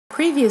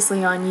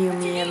Previously on You,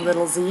 Me, and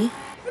Little Z.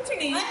 What's your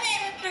name? My name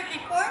is Turkey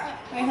Court.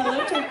 Hi,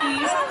 hello,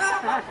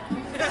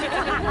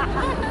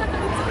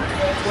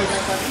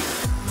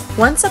 Turkey.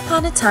 Once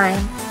upon a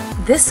time,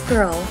 this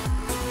girl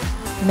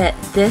met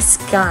this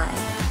guy.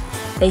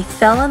 They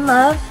fell in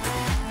love,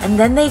 and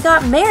then they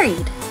got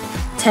married.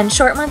 10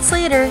 short months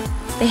later,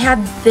 they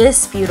had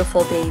this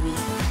beautiful baby.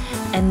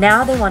 And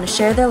now they want to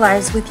share their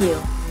lives with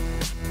you.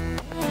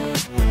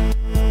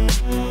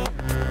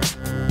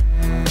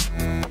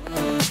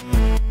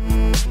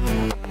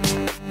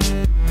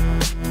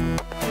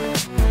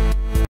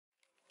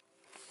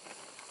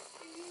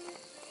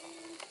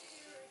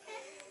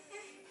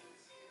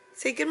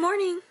 Say good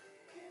morning.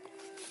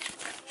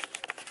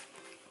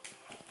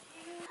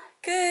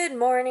 Good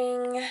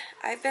morning.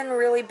 I've been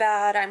really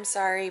bad, I'm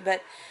sorry,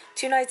 but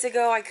 2 nights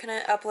ago I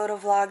couldn't upload a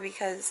vlog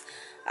because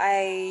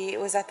I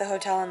was at the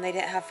hotel and they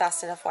didn't have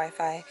fast enough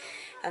Wi-Fi.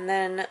 And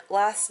then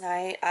last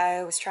night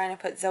I was trying to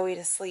put Zoe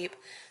to sleep,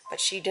 but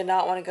she did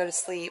not want to go to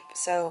sleep,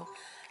 so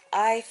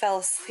I fell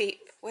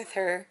asleep with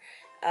her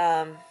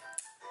in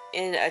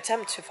an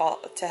attempt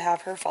to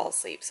have her fall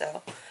asleep.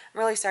 So I'm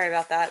really sorry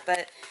about that,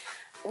 but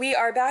we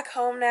are back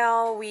home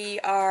now. We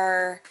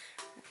are,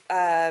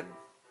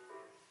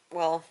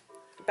 well,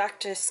 back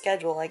to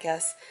schedule, I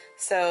guess.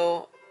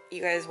 So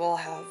you guys will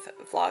have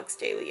vlogs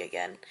daily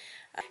again.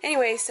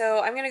 Anyway,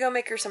 so I'm gonna go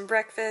make her some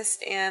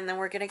breakfast and then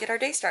we're gonna get our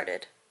day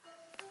started.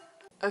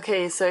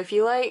 Okay, so if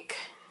you like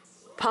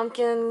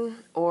pumpkin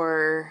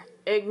or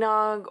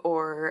eggnog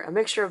or a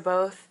mixture of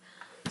both,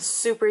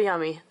 super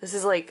yummy. This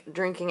is like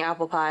drinking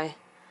apple pie.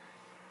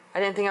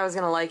 I didn't think I was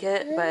gonna like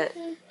it, but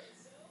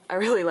I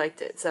really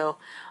liked it. So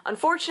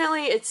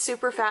unfortunately it's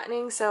super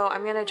fattening, so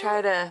I'm gonna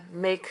try to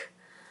make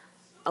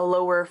a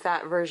lower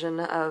fat version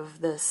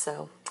of this.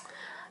 So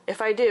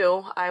if I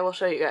do, I will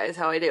show you guys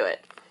how I do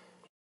it.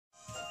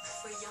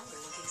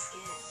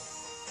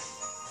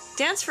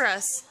 Dance for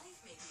us.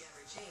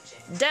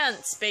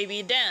 Dance,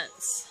 baby,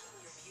 dance.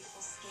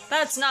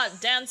 That's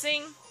not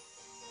dancing.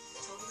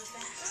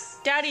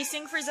 Daddy,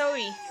 sing for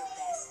Zoe.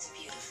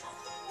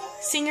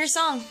 Sing your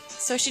song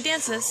so she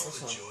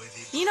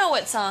dances. You know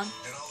what song?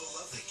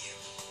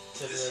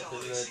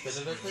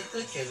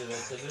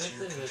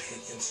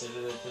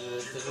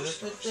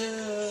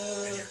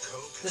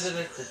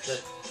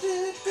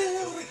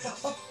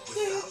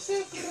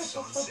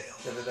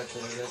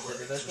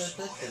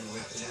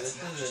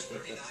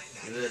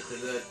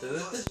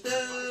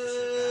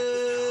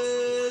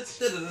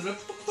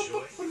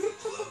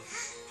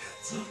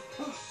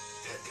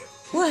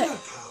 What?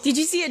 Did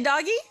you see a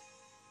doggy?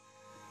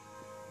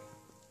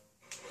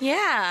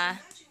 Yeah.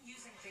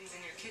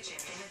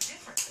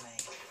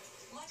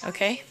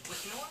 Okay.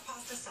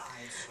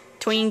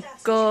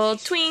 Twinkle,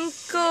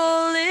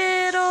 twinkle,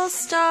 little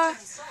star,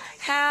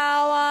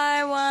 how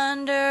I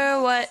wonder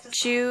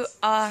what you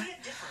are.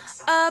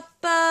 Up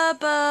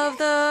above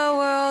the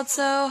world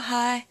so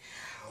high,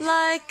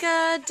 like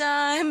a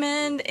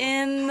diamond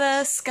in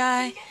the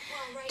sky.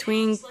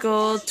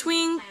 Twinkle,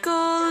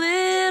 twinkle,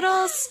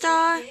 little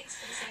star,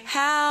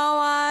 how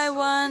I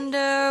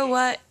wonder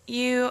what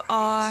you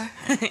are.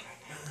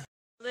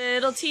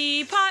 Little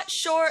teapot,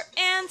 short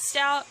and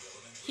stout,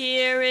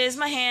 here is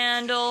my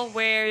handle.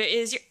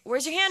 Where's your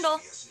handle?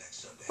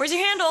 Where's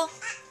your handle?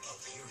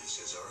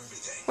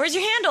 Where's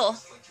your handle?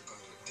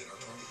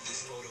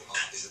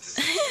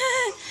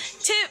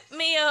 Tip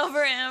me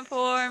over and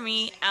pour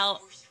me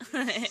out.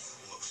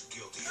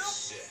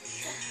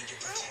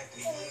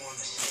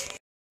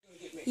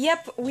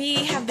 Yep,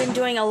 we have been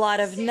doing a lot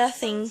of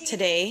nothing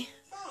today.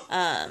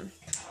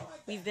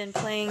 We've been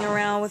playing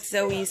around with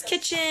Zoe's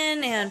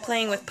kitchen and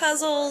playing with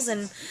puzzles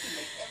and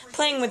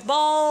playing with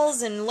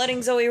balls and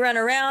letting Zoe run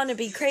around and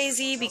be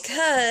crazy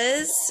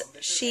because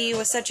she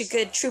was such a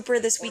good trooper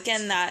this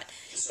weekend that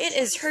it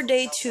is her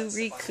day to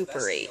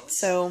recuperate.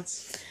 So,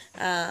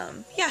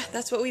 yeah,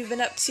 that's what we've been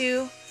up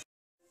to.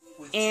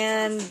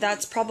 And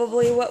that's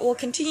probably what we'll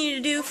continue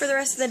to do for the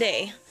rest of the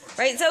day.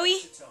 Right, Zoe?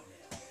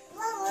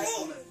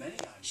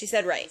 She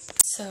said right.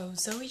 So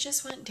Zoe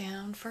just went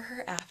down for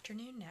her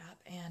afternoon nap,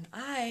 and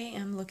I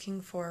am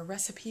looking for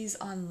recipes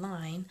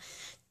online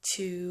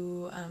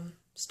to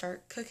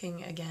start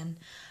cooking again.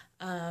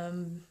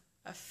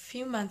 A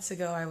few months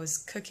ago I was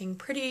cooking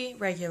pretty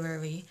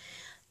regularly,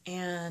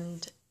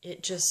 and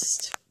it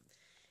just,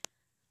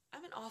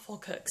 I'm an awful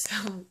cook,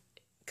 so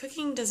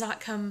cooking does not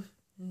come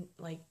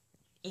like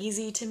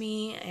easy to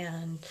me,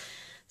 and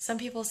some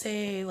people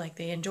say like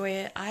they enjoy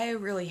it. I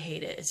really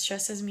hate it. It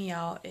stresses me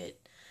out.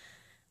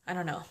 I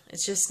don't know,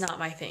 it's just not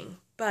my thing.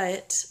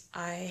 But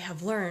I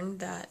have learned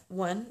that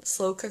 1,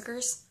 slow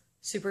cookers,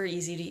 super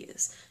easy to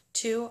use.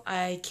 2,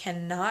 I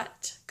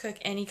cannot cook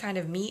any kind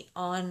of meat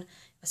on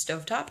a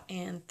stovetop.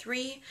 And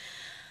 3,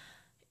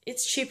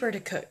 it's cheaper to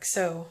cook,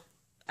 so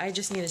I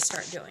just need to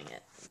start doing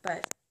it.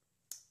 But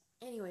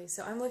anyway,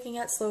 so I'm looking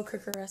at slow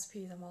cooker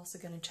recipes. I'm also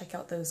going to check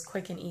out those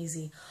quick and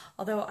easy.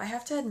 Although I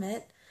have to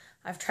admit,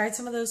 I've tried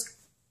some of those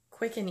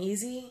quick and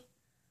easy.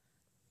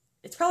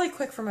 It's probably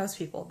quick for most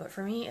people, but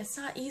for me, it's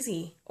not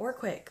easy or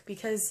quick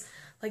because,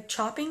 like,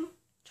 chopping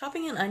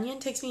Chopping an onion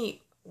takes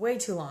me way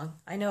too long.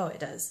 I know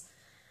it does.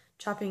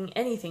 Chopping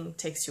anything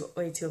takes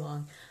way too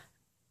long.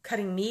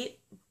 Cutting meat,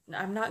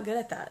 I'm not good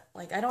at that.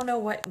 Like, I don't know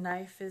what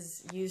knife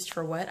is used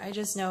for what. I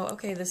just know,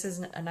 okay, this is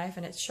a knife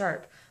and it's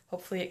sharp.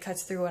 Hopefully it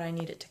cuts through what I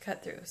need it to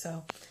cut through.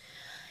 So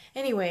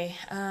anyway,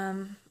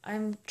 I'm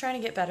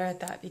trying to get better at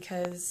that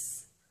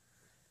because,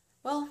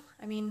 well,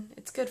 I mean,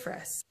 it's good for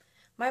us.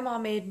 My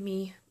mom made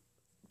me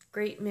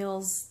great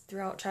meals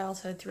throughout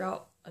childhood,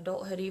 throughout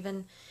adulthood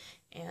even,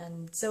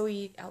 and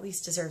Zoe at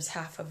least deserves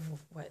half of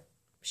what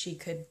she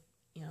could,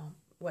 you know,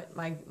 what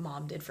my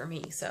mom did for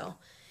me. So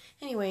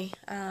anyway,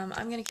 I'm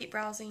going to keep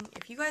browsing.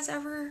 If you guys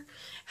ever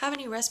have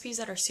any recipes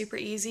that are super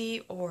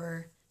easy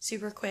or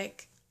super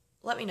quick,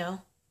 let me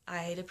know.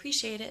 I'd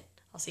appreciate it.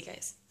 I'll see you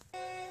guys.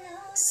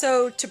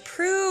 So to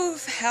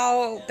prove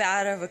how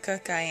bad of a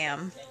cook I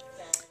am,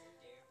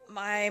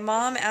 my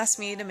mom asked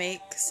me to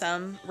make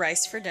some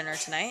rice for dinner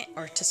tonight,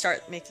 or to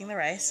start making the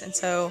rice, and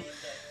so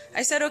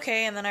I said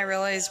okay, and then I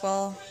realized,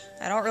 well,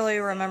 I don't really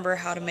remember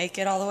how to make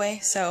it all the way,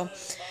 so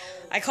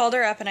I called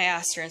her up and I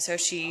asked her, and so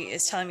she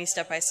is telling me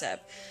step by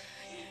step.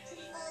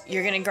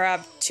 You're gonna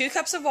grab 2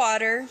 cups of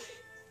water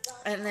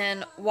and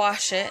then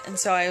wash it, and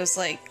so I was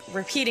like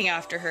repeating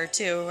after her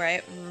too,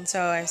 right? And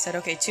so I said,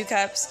 okay, 2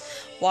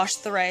 cups, wash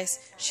the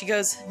rice. She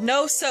goes,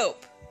 no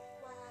soap.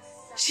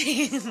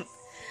 She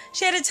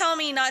had to tell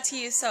me not to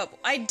use soap.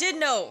 I did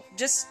know,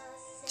 just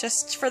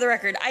for the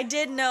record, I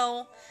did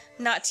know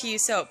not to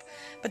use soap,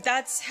 but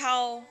that's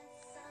how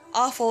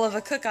awful of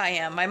a cook I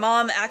am. My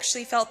mom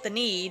actually felt the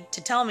need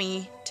to tell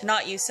me to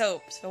not use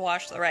soap to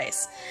wash the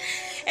rice.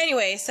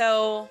 Anyway,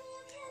 so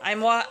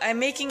I'm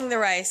making the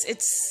rice.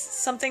 It's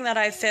something that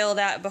I've failed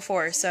at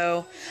before,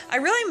 so I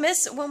really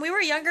miss, when we were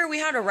younger, we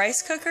had a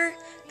rice cooker.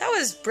 That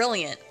was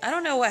brilliant. I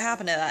don't know what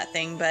happened to that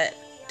thing, but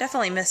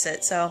definitely miss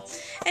it. So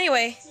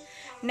anyway,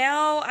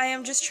 now I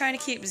am just trying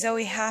to keep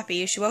Zoe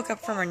happy. She woke up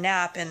from her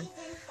nap, and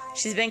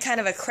she's been kind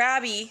of a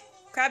crabby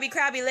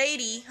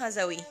lady, huh,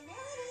 Zoe?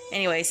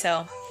 Anyway,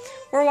 so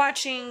we're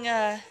watching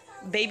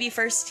Baby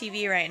First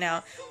TV right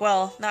now.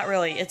 Well, not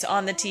really. It's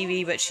on the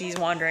TV, but she's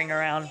wandering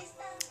around.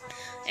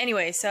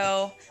 Anyway,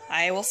 so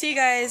I will see you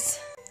guys,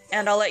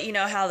 and I'll let you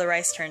know how the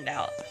rice turned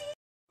out.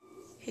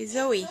 Hey,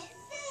 Zoe.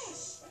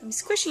 I'm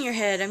squishing your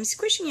head. I'm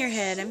squishing your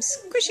head. I'm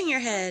squishing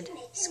your head.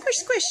 Squish,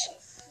 squish.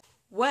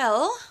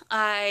 Well,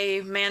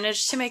 I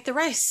managed to make the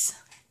rice,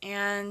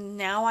 and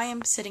now I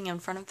am sitting in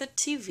front of the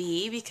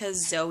TV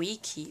because Zoe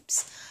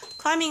keeps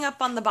climbing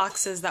up on the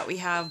boxes that we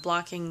have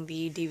blocking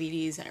the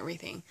DVDs and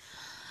everything.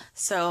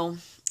 So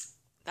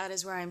that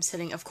is where I'm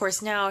sitting. Of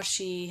course, now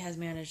she has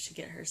managed to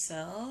get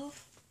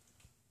herself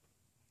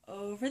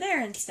over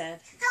there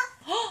instead.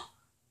 Oh,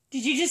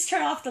 did you just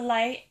turn off the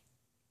light?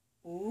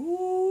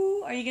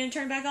 Ooh, are you going to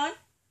turn it back on?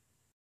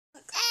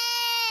 Look.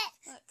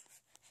 Look.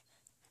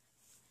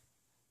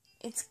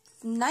 It's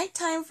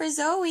nighttime for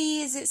Zoe.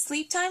 Is it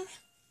sleep time?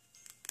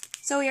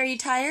 Zoe, are you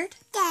tired?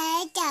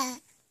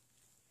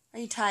 Are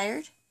you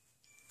tired?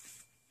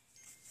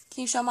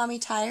 Can you show Mommy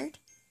tired?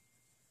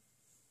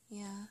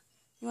 Yeah.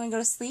 You want to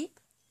go to sleep?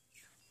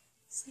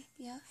 Sleep,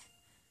 yeah.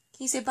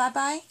 Can you say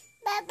bye-bye?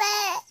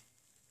 Bye-bye.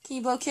 Can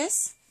you blow a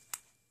kiss?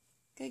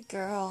 Good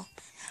girl.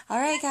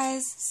 Alright,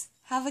 guys.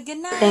 Have a good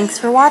night. Thanks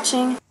for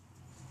watching.